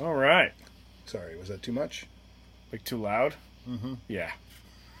 All right. Sorry, was that too much? Like too loud? Mm-hmm. Yeah.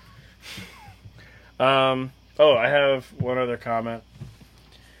 Oh, I have one other comment.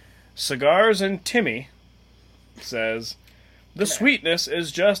 Cigars and Timmy says, "The sweetness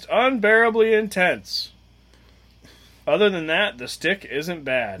is just unbearably intense. Other than that, the stick isn't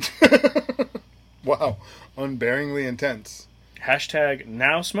bad." Wow, unbearingly intense. Hashtag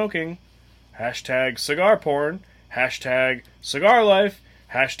now smoking. Hashtag cigar porn. Hashtag cigar life.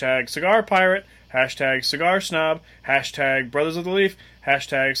 Hashtag cigar pirate. Hashtag cigar snob. Hashtag brothers of the leaf.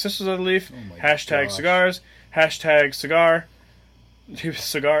 Hashtag sisters of the leaf. Oh my Hashtag gosh. cigars. Hashtag cigar.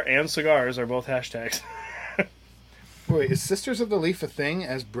 Cigar and cigars are both hashtags. Wait, is Sisters of the Leaf a thing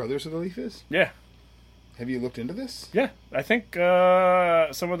as Brothers of the Leaf is? Yeah. Have you looked into this? Yeah, I think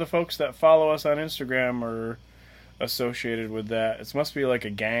some of the folks that follow us on Instagram are associated with that. It must be like a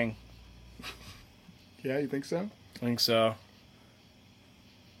gang. Yeah, you think so? I think so.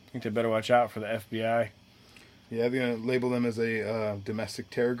 I think they better watch out for the FBI. Yeah, they're going to label them as a domestic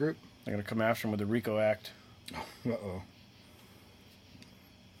terror group. They're going to come after them with the RICO Act. Uh-oh.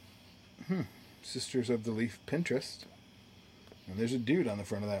 Sisters of the Leaf Pinterest. And there's a dude on the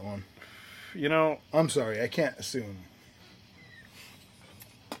front of that one. You know... I'm sorry, I can't assume.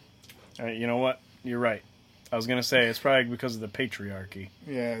 You know what? You're right. I was going to say, it's probably because of the patriarchy.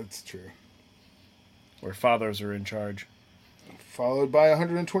 Yeah, it's true. Where fathers are in charge. Followed by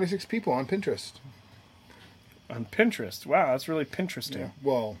 126 people on Pinterest. On Pinterest? Wow, that's really Pinteresting. Yeah,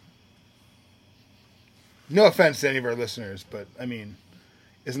 well, no offense to any of our listeners, but, I mean,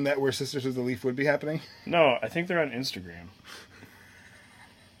 isn't that where Sisters of the Leaf would be happening? No, I think they're on Instagram.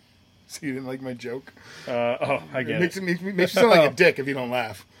 So you didn't like my joke? I get it. Makes you sound like a dick if you don't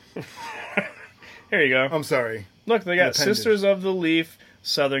laugh. Here you go. I'm sorry. Look, they got Sisters of the Leaf,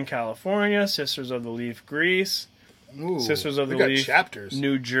 Southern California, Sisters of the Leaf, Greece, Ooh, Sisters of the got Leaf, chapters.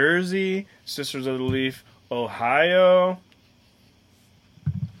 New Jersey, Sisters of the Leaf, Ohio.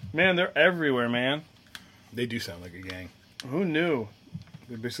 Man, they're everywhere, man. They do sound like a gang. Who knew?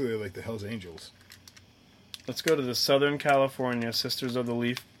 They're basically like the Hells Angels. Let's go to the Southern California Sisters of the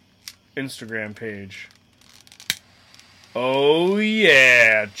Leaf Instagram page. Oh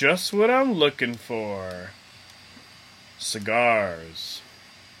yeah, just what I'm looking for. Cigars.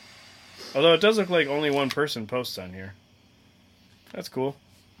 Although it does look like only one person posts on here. That's cool.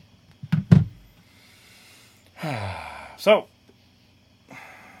 So.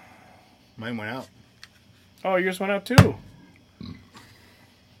 Mine went out. Oh, yours went out too.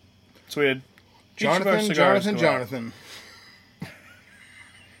 So we had Jonathan.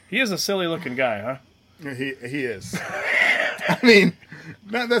 He is a silly looking guy, huh? He is. I mean,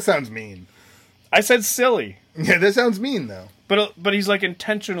 that sounds mean. I said silly. Yeah, that sounds mean though. But he's like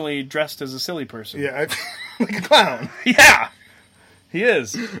intentionally dressed as a silly person. Yeah, like a clown. Yeah, he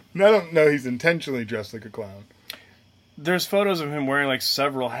is. No, I don't know. He's intentionally dressed like a clown. There's photos of him wearing like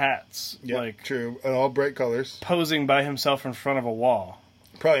several hats. Yeah, like true. And all bright colors. Posing by himself in front of a wall.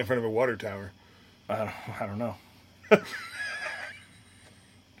 Probably in front of a water tower. I don't know.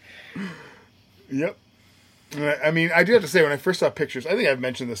 Yep. I mean, I do have to say, when I first saw pictures, I think I've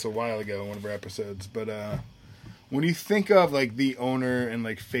mentioned this a while ago in one of our episodes, but when you think of like the owner and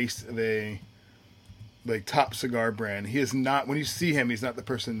like face of a like top cigar brand, he is not. When you see him, he's not the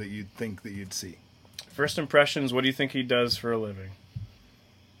person that you'd think that you'd see. First impressions. What do you think he does for a living?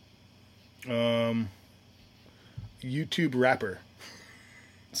 YouTube rapper.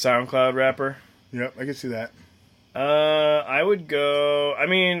 SoundCloud rapper. Yep, I can see that. I would go. I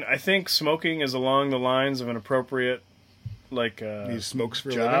mean, I think smoking is along the lines of an appropriate, like, he smokes for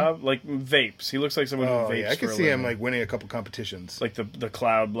a job, living? like vapes. He looks like someone who vapes. Yeah, I can for a see him living. like winning a couple competitions, like the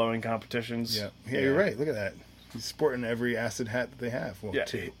cloud blowing competitions. Yeah, you're right. Look at that. He's sporting every acid hat that they have. Well, Yeah,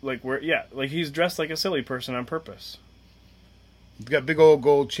 two. like he's dressed like a silly person on purpose. He's got big old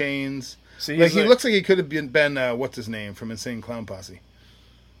gold chains. See, Like he looks like he could have been what's his name from Insane Clown Posse.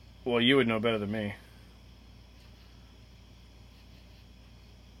 Well, you would know better than me.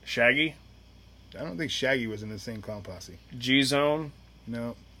 Shaggy? I don't think Shaggy was in Insane Clown Posse. G-Zone?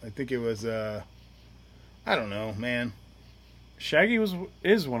 No, I think it was. I don't know, man. Shaggy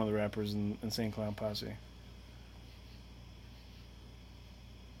is one of the rappers in Insane Clown Posse.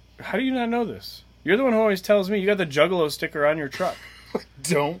 How do you not know this? You're the one who always tells me. You got the Juggalo sticker on your truck.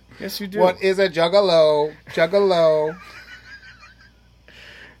 Don't. Yes, you do. What is a juggalo? Juggalo.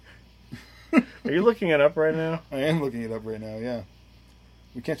 Are you looking it up right now? I am looking it up right now, yeah.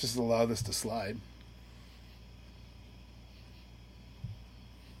 We can't just allow this to slide.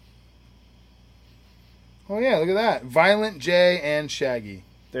 Oh, yeah, look at that. Violent J and Shaggy.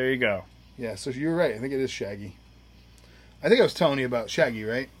 There you go. Yeah, so you're right. I think it is Shaggy. I think I was telling you about Shaggy,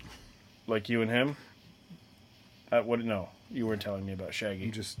 right? Like you and him? What? No, you weren't telling me about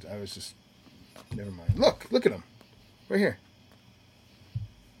Shaggy. Never mind. Look at him. Right here.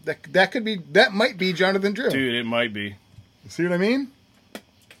 That might be Jonathan Drew. Dude, it might be. See what I mean?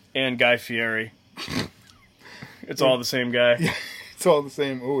 And Guy Fieri. It's all the same guy. Yeah, it's all the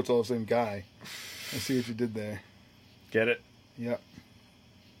same. Oh, it's all the same guy. I see what you did there. Get it? Yep.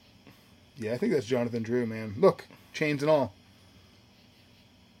 Yeah, I think that's Jonathan Drew, man. Look, chains and all.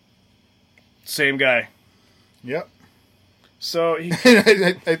 Same guy. Yep. So he.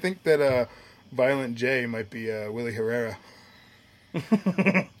 I think that Violent J might be Willie Herrera.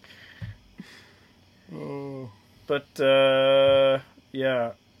 Oh. But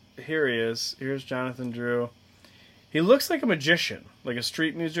yeah, Here he is. Here's Jonathan Drew. He looks like a magician, like a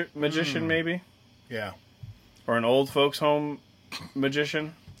street magician, maybe, Yeah. or an old folks' home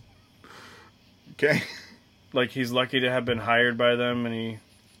magician. Okay. Like he's lucky to have been hired by them, and he,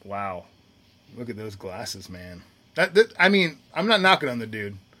 wow. Look at those glasses, man. I mean, I'm not knocking on the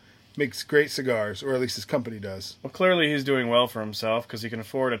dude. Makes great cigars, or at least his company does. Well, clearly he's doing well for himself because he can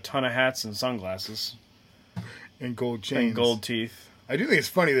afford a ton of hats and sunglasses And gold chains. and gold teeth. I do think it's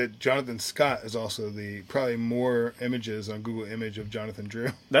funny that Jonathan Scott is also probably more images on Google Image of Jonathan Drew.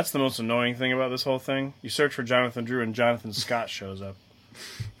 That's the most annoying thing about this whole thing. You search for Jonathan Drew and Jonathan Scott shows up.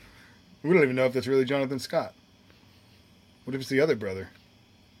 We don't even know if that's really Jonathan Scott. What if it's the other brother?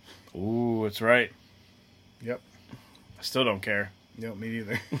 Ooh, it's right. Yep. I still don't care. No, me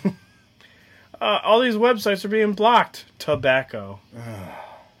neither. All these websites are being blocked. Tobacco.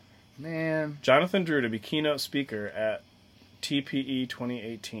 Man. Jonathan Drew to be keynote speaker at TPE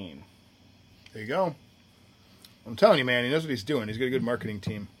 2018. There you go. I'm telling you, man, he knows what he's doing. He's got a good marketing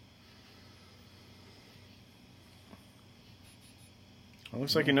team. It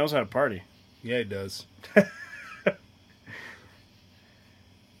looks like he knows how to party. Yeah, he does.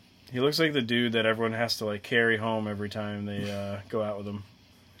 He looks like the dude that everyone has to like carry home every time they go out with him.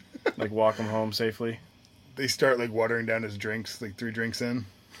 Like walk him home safely. They start like watering down his drinks, like 3 drinks in.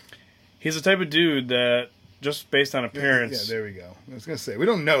 He's the type of dude that, just based on appearance... Yeah, there we go. I was going to say, we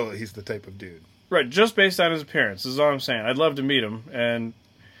don't know that he's the type of dude. Right, just based on his appearance. This is all I'm saying. I'd love to meet him, and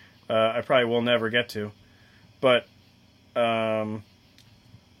I probably will never get to. But,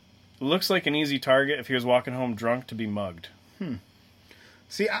 looks like an easy target if he was walking home drunk to be mugged.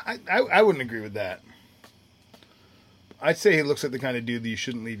 See, I wouldn't agree with that. I'd say he looks like the kind of dude that you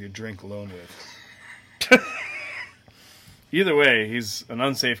shouldn't leave your drink alone with. Either way, he's an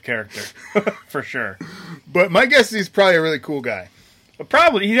unsafe character. For sure. But my guess is he's probably a really cool guy. But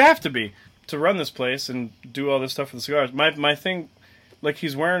probably, he'd have to be, to run this place and do all this stuff for the cigars. My thing, like,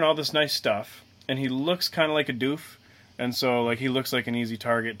 he's wearing all this nice stuff, and he looks kind of like a doof, and so, like, he looks like an easy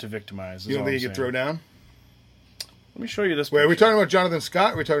target to victimize. You don't think he could throw down? Let me show you this Wait, picture. are we talking about Jonathan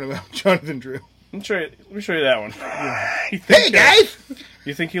Scott or are we talking about Jonathan Drew? Let me show you that one. Hey, guys!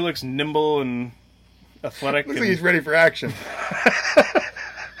 You think he looks nimble and athletic? Looks like he's ready for action.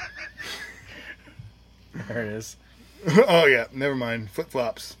 There it is. Oh, yeah. Never mind.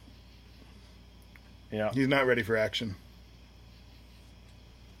 Flip-flops. Yeah. He's not ready for action.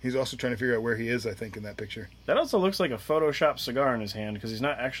 He's also trying to figure out where he is, I think, in that picture. That also looks like a Photoshop cigar in his hand because he's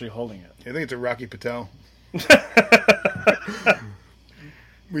not actually holding it. I think it's a Rocky Patel.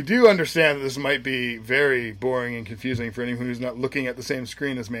 We do understand that this might be very boring and confusing for anyone who's not looking at the same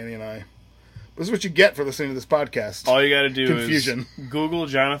screen as Manny and I. But this is what you get for listening to this podcast. All you got to do Confusion. is Google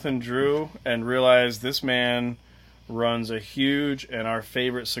Jonathan Drew and realize this man runs a huge and our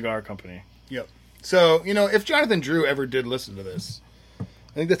favorite cigar company. Yep. So, if Jonathan Drew ever did listen to this,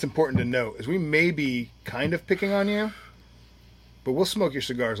 I think that's important to note, is we may be kind of picking on you, but we'll smoke your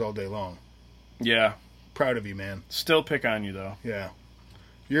cigars all day long. Yeah. Proud of you, man. Still pick on you, though. Yeah.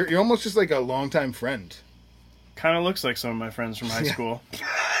 You're almost just like a longtime friend. Kind of looks like some of my friends from high school.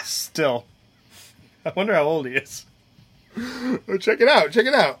 Still. I wonder how old he is. Oh, check it out. Check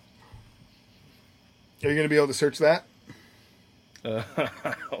it out. Are you going to be able to search that?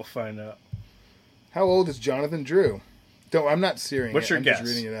 I'll find out. How old is Jonathan Drew? I'm not searing What's it. your I'm guess?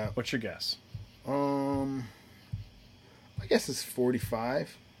 just reading it out. What's your guess? I guess it's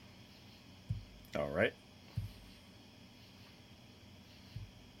 45. All right.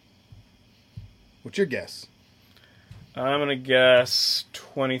 What's your guess? I'm going to guess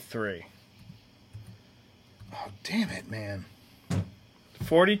 23. Oh, damn it, man.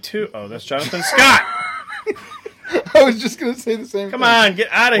 42. Oh, that's Jonathan Scott. I was just going to say the same Come thing. on, get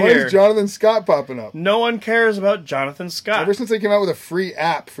out of Why here. is Jonathan Scott popping up? No one cares about Jonathan Scott. Ever since they came out with a free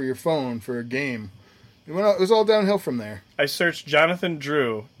app for your phone for a game, it was all downhill from there. I searched Jonathan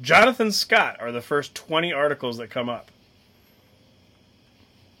Drew. Jonathan Scott are the first 20 articles that come up.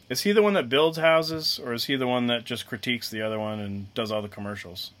 Is he the one that builds houses, or is he the one that just critiques the other one and does all the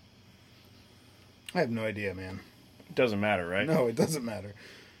commercials? I have no idea, man. It doesn't matter, right? No, it doesn't matter.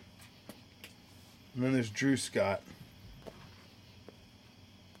 And then there's Drew Scott.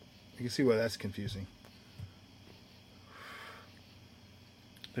 You can see why that's confusing.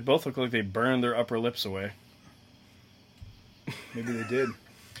 They both look like they burned their upper lips away. Maybe they did.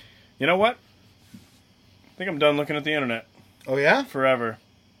 You know what? I think I'm done looking at the internet. Oh, yeah? Forever.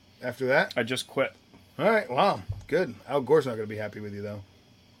 After that? I just quit. All right, wow. Good. Al Gore's not going to be happy with you, though.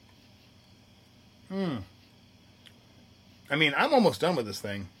 I mean, I'm almost done with this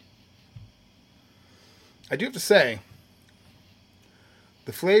thing. I do have to say,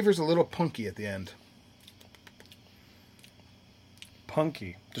 The flavor's a little punky at the end.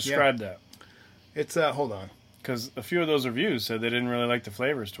 Punky. Describe that. It's, hold on. Because a few of those reviews said they didn't really like the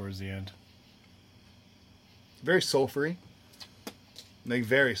flavors towards the end. Very sulfury. Like,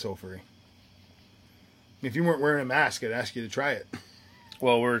 very sulfury. If you weren't wearing a mask, I'd ask you to try it.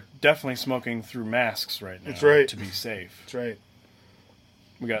 Well, we're definitely smoking through masks right now. That's right. To be safe. That's right.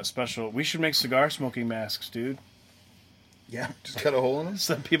 We got special... We should make cigar smoking masks, dude. Yeah, just cut a hole in them.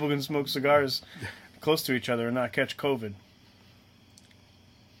 So that people can smoke cigars close to each other and not catch COVID.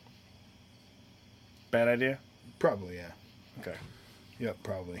 Bad idea? Probably, yeah. Okay. Yep,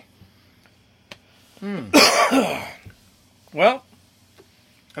 probably. Well,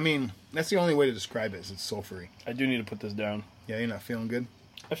 I mean, that's the only way to describe it, is it's sulfury. I do need to put this down. Yeah, you're not feeling good?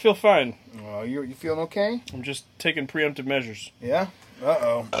 I feel fine. Oh, you feeling okay? I'm just taking preemptive measures. Yeah?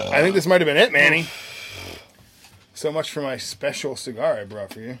 Uh-oh. I think this might have been it, Manny. So much for my special cigar I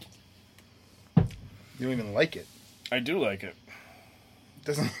brought for you. You don't even like it. I do like it.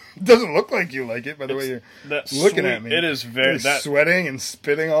 Doesn't look like you like it by the way you're looking at me. It is very... You're sweating and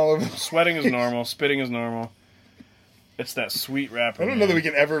spitting all over. Sweating is normal. Spitting is normal. It's that sweet wrapper. I don't know that we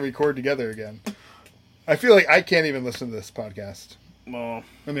can ever record together again. I feel like I can't even listen to this podcast. Well...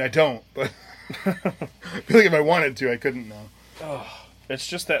 I mean, I don't, but... I feel like if I wanted to, I couldn't now. Oh, it's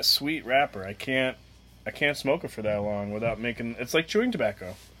just that sweet wrapper. I can't smoke it for that long without making... It's like chewing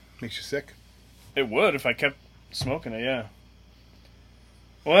tobacco. Makes you sick? It would if I kept smoking it, yeah.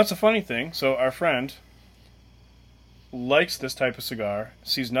 Well, that's a funny thing. So our friend likes this type of cigar,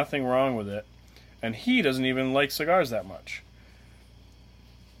 sees nothing wrong with it, and he doesn't even like cigars that much.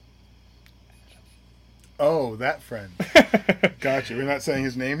 Oh, that friend. Gotcha. We're not saying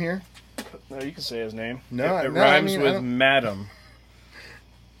his name here? No, you can say his name. No, it no, rhymes I mean, with Madam.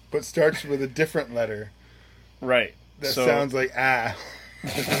 But starts with a different letter. Right. That sounds like ah.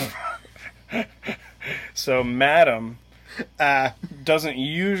 So Madam doesn't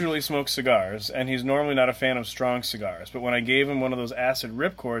usually smoke cigars, and he's normally not a fan of strong cigars. But when I gave him one of those acid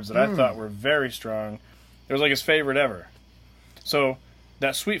ripcords that I thought were very strong, it was like his favorite ever. So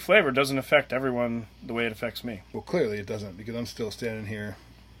that sweet flavor doesn't affect everyone the way it affects me. Well, clearly it doesn't, because I'm still standing here.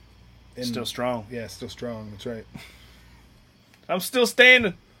 Still strong. Yeah, still strong. That's right. I'm still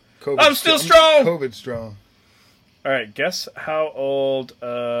standing. I'm still strong. COVID strong. All right, guess how old...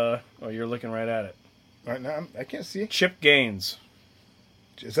 oh, you're looking right at it. All right, now I can't see. Chip Gaines.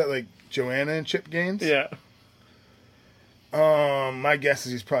 Is that like Joanna and Chip Gaines? Yeah. My guess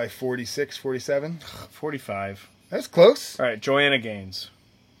is he's probably 46, 47. 45. That's close. All right, Joanna Gaines.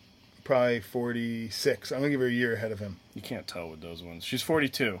 Probably 46. I'm going to give her a year ahead of him. You can't tell with those ones. She's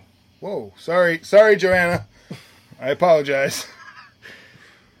 42. Whoa. Sorry, Joanna. I apologize.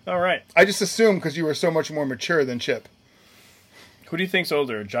 All right. I just assumed because you were so much more mature than Chip. Who do you think's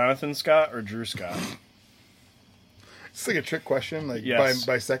older, Jonathan Scott or Drew Scott? It's like a trick question, like Yes.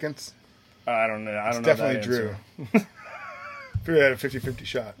 by seconds. I don't know. I don't It's know. definitely that Drew. answer. Figured I had a 50-50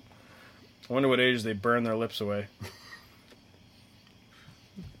 shot. I wonder what age they burn their lips away.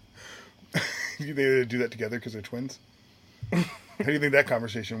 You think they do that together because they're twins? How do you think that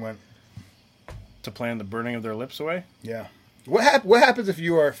conversation went? To plan the burning of their lips away? Yeah. What happens if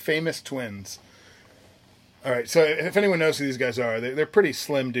you are famous twins? All right, so if anyone knows who these guys are, they're pretty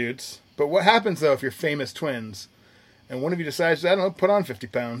slim dudes. But what happens, though, if you're famous twins and one of you decides, I don't know, put on 50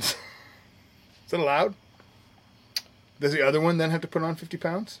 pounds? Is that allowed? Does the other one then have to put on 50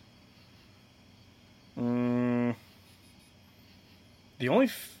 pounds? The only...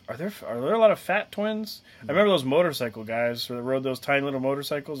 Are there a lot of fat twins? I remember those motorcycle guys that rode those tiny little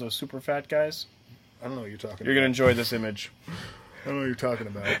motorcycles, those super fat guys. I don't know what you're talking You're about. going to enjoy this image. I don't know what you're talking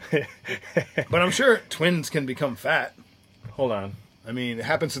about. But I'm sure twins can become fat. Hold on. I mean, it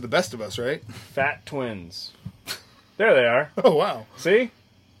happens to the best of us, right? Fat twins. There they are. Oh, wow. See?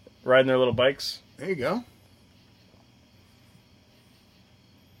 Riding their little bikes. There you go.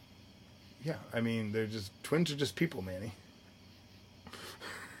 Yeah, I mean, twins are just people, Manny.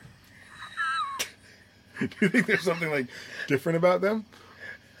 Do you think there's something, like, different about them?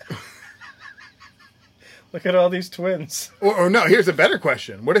 Look at all these twins. Or no, here's a better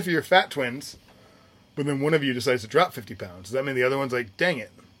question. What if you're fat twins, but then one of you decides to drop 50 pounds? Does that mean the other one's like, dang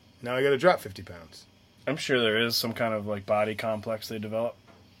it, now I gotta drop 50 pounds? I'm sure there is some kind of like body complex they develop.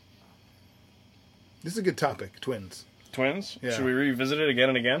 This is a good topic, twins. Twins? Yeah. Should we revisit it again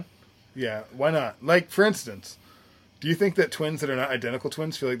and again? Yeah, why not? Like, for instance, do you think that twins that are not identical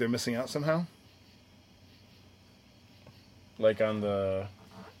twins feel like they're missing out somehow? Like on the...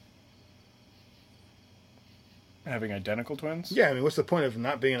 Having identical twins? Yeah, I mean, what's the point of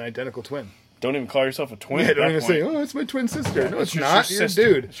not being an identical twin? Don't even call yourself a twin. Yeah, at don't that even point. say, "Oh, it's my twin sister." No, it's just not. your You're a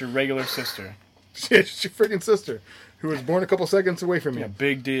sister. dude. It's your regular sister. Yeah, it's your freaking sister who was born a couple seconds away from you. Yeah,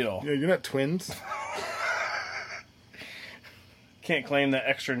 big deal. Yeah, you're not twins. Can't claim that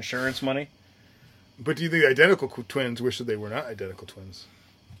extra insurance money. But do you think identical twins wish that they were not identical twins?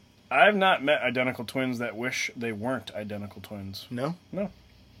 I've not met identical twins that wish they weren't identical twins. No? No.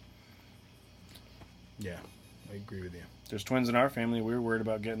 Yeah, I agree with you. There's twins in our family. We were worried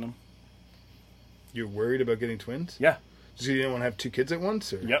about getting them. You're worried about getting twins? Yeah. So you didn't want to have two kids at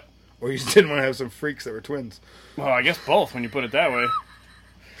once? Or? Yep. Or you just didn't want to have some freaks that were twins? Well, I guess both when you put it that way.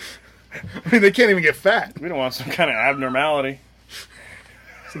 I mean, they can't even get fat. We don't want some kind of abnormality.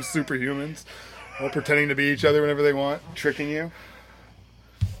 Some superhumans all pretending to be each other whenever they want, tricking you.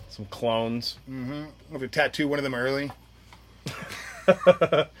 Some clones. Mm-hmm. If you tattoo one of them early.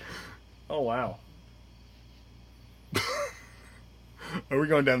 Oh, wow. Are we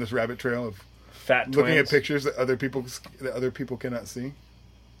going down this rabbit trail of Fat twins. looking at pictures that other people cannot see?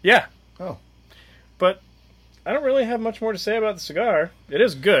 Yeah. Oh. But I don't really have much more to say about the cigar. It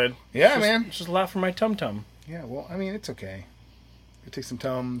is good. Yeah, It's man. It's just a lot for my tum-tum. Yeah, well, I mean, it's okay. You take some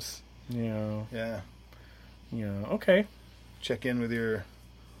Tums. Yeah. Yeah. Yeah. Okay. Check in with your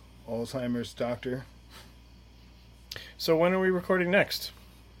Alzheimer's doctor. So when are we recording next?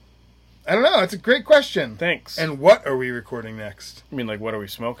 I don't know. It's a great question. Thanks. And what are we recording next? I mean, like, what are we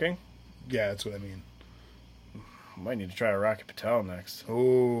smoking? Yeah, that's what I mean. Might need to try a Rocky Patel next.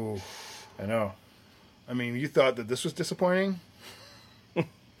 Oh. I know. I mean, you thought that this was disappointing?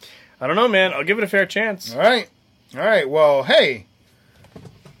 I don't know, man. I'll give it a fair chance. All right. All right. Well, hey.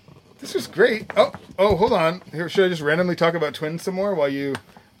 This was great. Oh, hold on. Here, should I just randomly talk about twins some more while you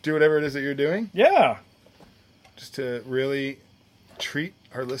do whatever it is that you're doing? Yeah. Just to really treat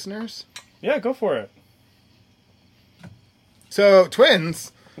our listeners? Yeah, go for it. So,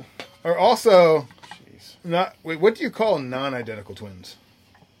 twins are also Jeez. not... Wait, what do you call non-identical twins?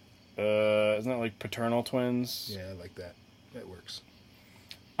 Isn't that like paternal twins? Yeah, I like that. That works.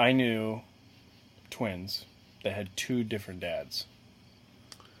 I knew twins that had two different dads.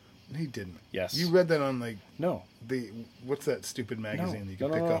 He didn't. Yes. You read that on, like, No. what's that stupid magazine that you can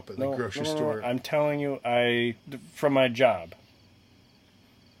No, pick no, up at no, the grocery no, no, store? no. I'm telling you, from my job,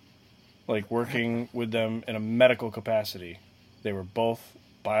 like working with them in a medical capacity, they were both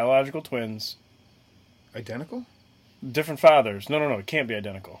biological twins, Identical? different fathers. No, it can't be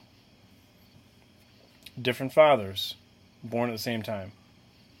identical. Different fathers, born at the same time.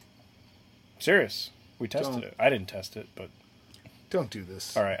 Serious. We tested Don't. it. I didn't test it, but Don't do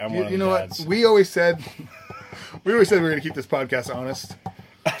this. all right, I'm You, one of you the know dads. what? We always said we were going to keep this podcast honest.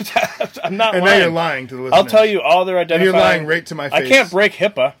 I'm not And lying. now you're lying to the listeners. I'll tell you all their And identifying. you're lying right to my face. I can't break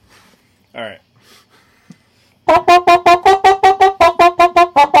HIPAA. All right.